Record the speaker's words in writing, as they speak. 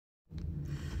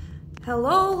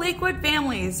Hello, Lakewood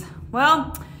families.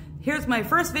 Well, here's my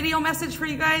first video message for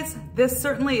you guys. This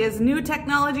certainly is new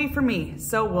technology for me,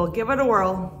 so we'll give it a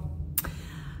whirl.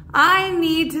 I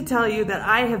need to tell you that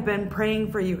I have been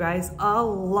praying for you guys a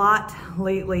lot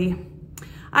lately.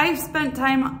 I've spent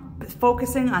time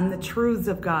focusing on the truths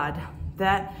of God,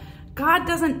 that God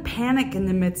doesn't panic in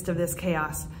the midst of this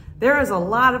chaos. There is a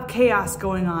lot of chaos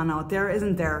going on out there,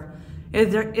 isn't there?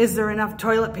 Is there enough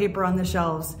toilet paper on the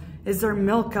shelves? Is there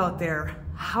milk out there?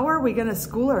 How are we gonna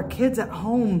school our kids at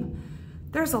home?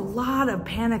 There's a lot of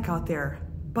panic out there,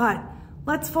 but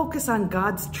let's focus on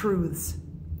God's truths.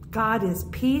 God is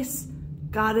peace,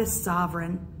 God is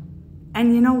sovereign.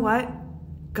 And you know what?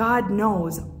 God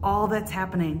knows all that's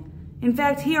happening. In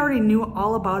fact, He already knew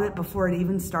all about it before it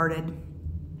even started.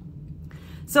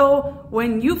 So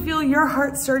when you feel your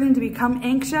heart starting to become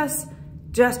anxious,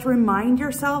 just remind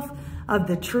yourself of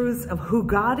the truths of who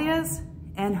God is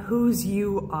and whose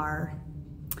you are.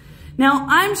 Now,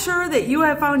 I'm sure that you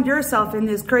have found yourself in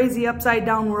this crazy upside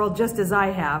down world just as I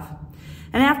have.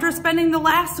 And after spending the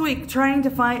last week trying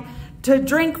to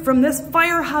drink from this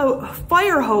fire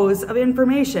hose of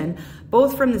information,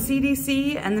 both from the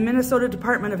CDC and the Minnesota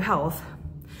Department of Health,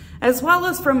 as well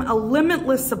as from a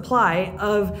limitless supply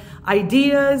of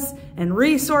ideas and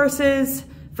resources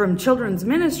from children's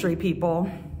ministry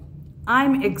people,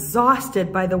 I'm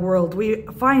exhausted by the world we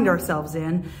find ourselves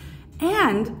in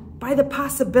and by the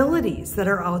possibilities that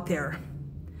are out there.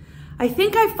 I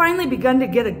think I've finally begun to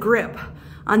get a grip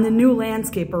on the new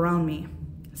landscape around me.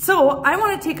 So I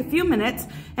want to take a few minutes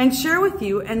and share with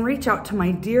you and reach out to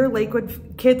my dear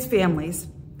Lakewood Kids families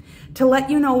to let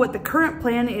you know what the current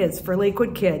plan is for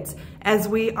Lakewood Kids as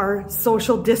we are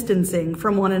social distancing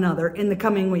from one another in the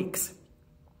coming weeks.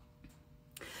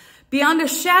 Beyond a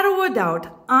shadow of a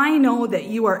doubt, I know that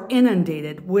you are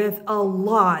inundated with a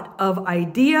lot of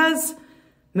ideas,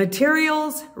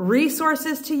 materials,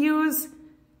 resources to use.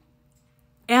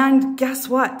 And guess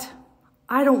what?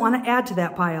 I don't want to add to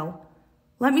that pile.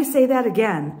 Let me say that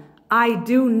again. I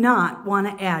do not want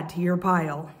to add to your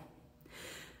pile.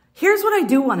 Here's what I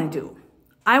do want to do.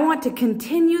 I want to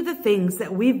continue the things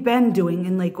that we've been doing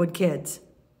in Lakewood Kids.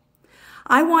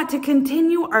 I want to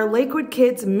continue our Lakewood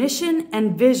Kids mission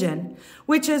and vision,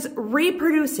 which is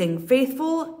reproducing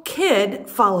faithful kid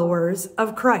followers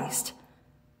of Christ.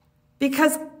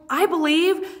 Because I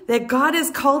believe that God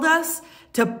has called us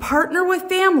to partner with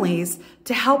families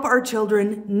to help our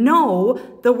children know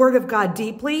the Word of God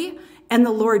deeply and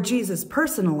the Lord Jesus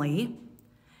personally,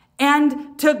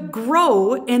 and to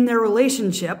grow in their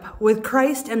relationship with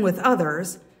Christ and with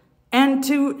others, and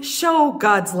to show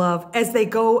God's love as they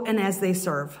go and as they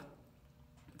serve.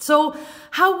 So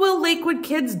how will Lakewood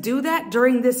Kids do that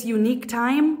during this unique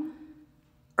time?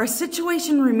 Our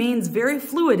situation remains very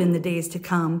fluid in the days to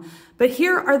come, but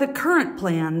here are the current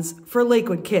plans for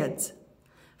Lakewood Kids.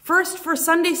 First, for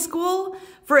Sunday school,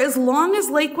 for as long as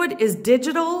Lakewood is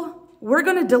digital, we're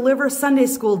going to deliver Sunday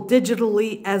school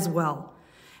digitally as well.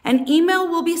 An email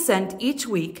will be sent each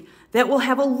week that will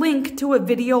have a link to a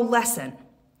video lesson.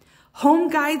 Home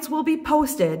guides will be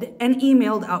posted and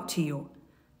emailed out to you.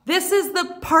 This is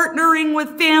the partnering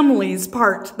with families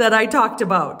part that I talked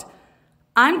about.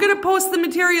 I'm going to post the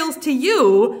materials to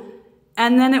you,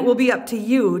 and then it will be up to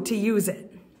you to use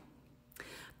it.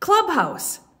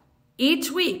 Clubhouse.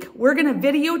 Each week, we're going to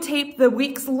videotape the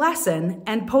week's lesson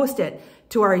and post it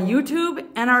to our YouTube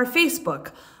and our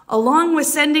Facebook, along with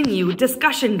sending you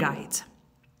discussion guides.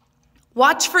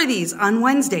 Watch for these on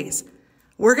Wednesdays.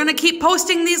 We're going to keep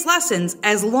posting these lessons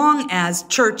as long as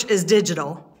church is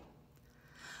digital.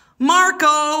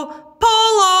 Marco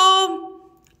Polo.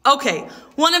 Okay,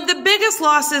 one of the biggest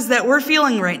losses that we're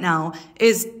feeling right now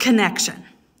is connection.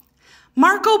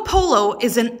 Marco Polo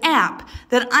is an app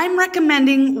that I'm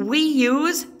recommending we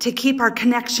use to keep our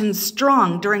connections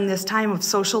strong during this time of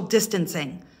social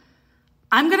distancing.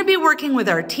 I'm going to be working with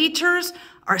our teachers,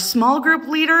 our small group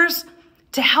leaders,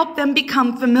 to help them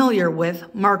become familiar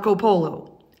with Marco Polo.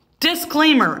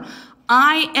 Disclaimer,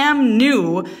 I am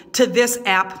new to this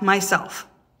app myself.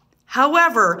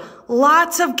 However,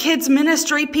 lots of kids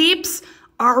ministry peeps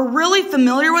are really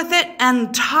familiar with it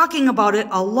and talking about it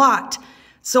a lot.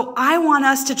 So I want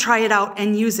us to try it out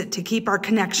and use it to keep our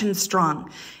connections strong.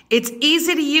 It's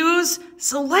easy to use,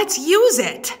 so let's use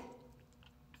it.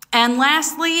 And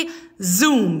lastly,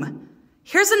 Zoom.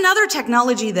 Here's another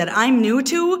technology that I'm new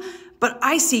to, but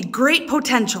I see great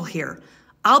potential here.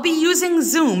 I'll be using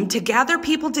Zoom to gather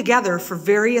people together for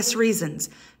various reasons.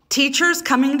 Teachers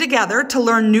coming together to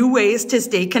learn new ways to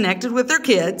stay connected with their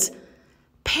kids.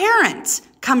 Parents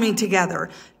coming together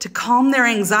to calm their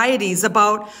anxieties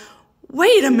about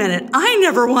Wait a minute, I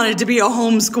never wanted to be a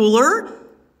homeschooler.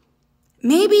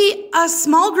 Maybe a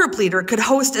small group leader could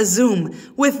host a Zoom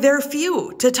with their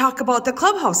few to talk about the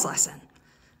clubhouse lesson.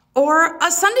 Or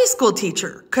a Sunday school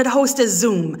teacher could host a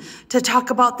Zoom to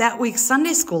talk about that week's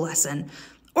Sunday school lesson,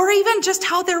 or even just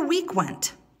how their week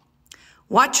went.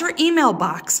 Watch your email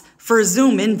box for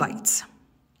Zoom invites.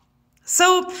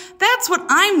 So that's what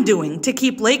I'm doing to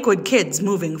keep Lakewood Kids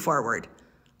moving forward.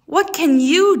 What can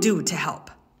you do to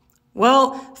help?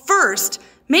 Well, first,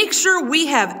 make sure we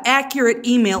have accurate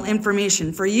email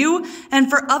information for you and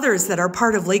for others that are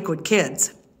part of Lakewood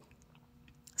Kids.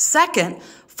 Second,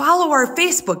 follow our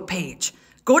Facebook page.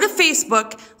 Go to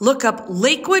Facebook, look up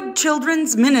Lakewood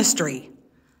Children's Ministry.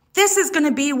 This is going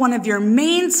to be one of your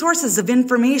main sources of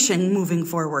information moving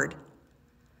forward.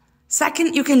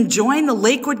 Second, you can join the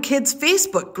Lakewood Kids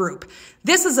Facebook group.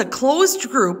 This is a closed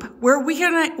group where we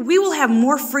will have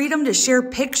more freedom to share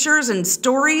pictures and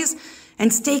stories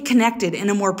and stay connected in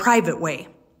a more private way.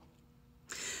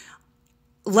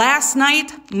 Last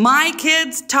night, my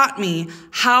kids taught me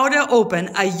how to open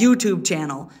a YouTube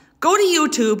channel. Go to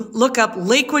YouTube, look up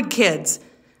Lakewood Kids.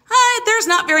 There's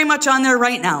not very much on there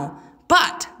right now,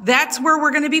 but that's where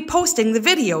we're going to be posting the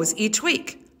videos each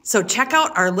week. So check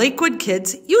out our Lakewood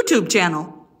Kids YouTube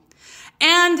channel.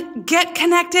 And get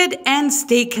connected and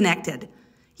stay connected.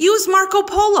 Use Marco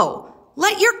Polo.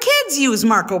 Let your kids use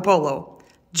Marco Polo.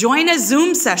 Join a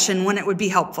Zoom session when it would be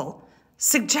helpful.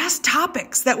 Suggest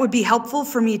topics that would be helpful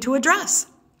for me to address.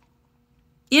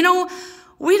 You know,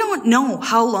 we don't know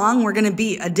how long we're going to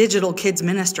be a digital kids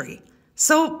ministry.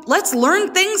 So let's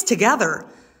learn things together.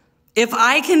 If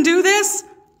I can do this,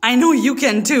 I know you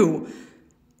can too.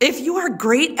 If you are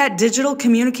great at digital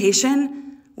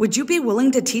communication, would you be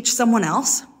willing to teach someone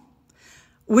else?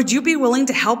 Would you be willing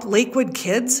to help Lakewood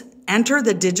Kids enter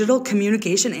the digital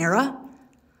communication era?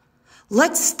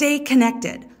 Let's stay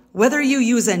connected, whether you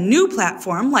use a new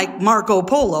platform like Marco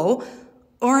Polo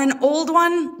or an old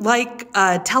one like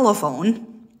a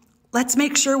telephone. Let's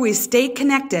make sure we stay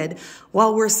connected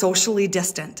while we're socially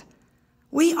distant.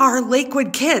 We are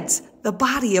Lakewood Kids, the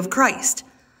body of Christ.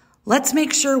 Let's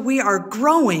make sure we are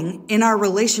growing in our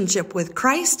relationship with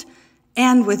Christ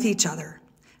and with each other.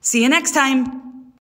 See you next time.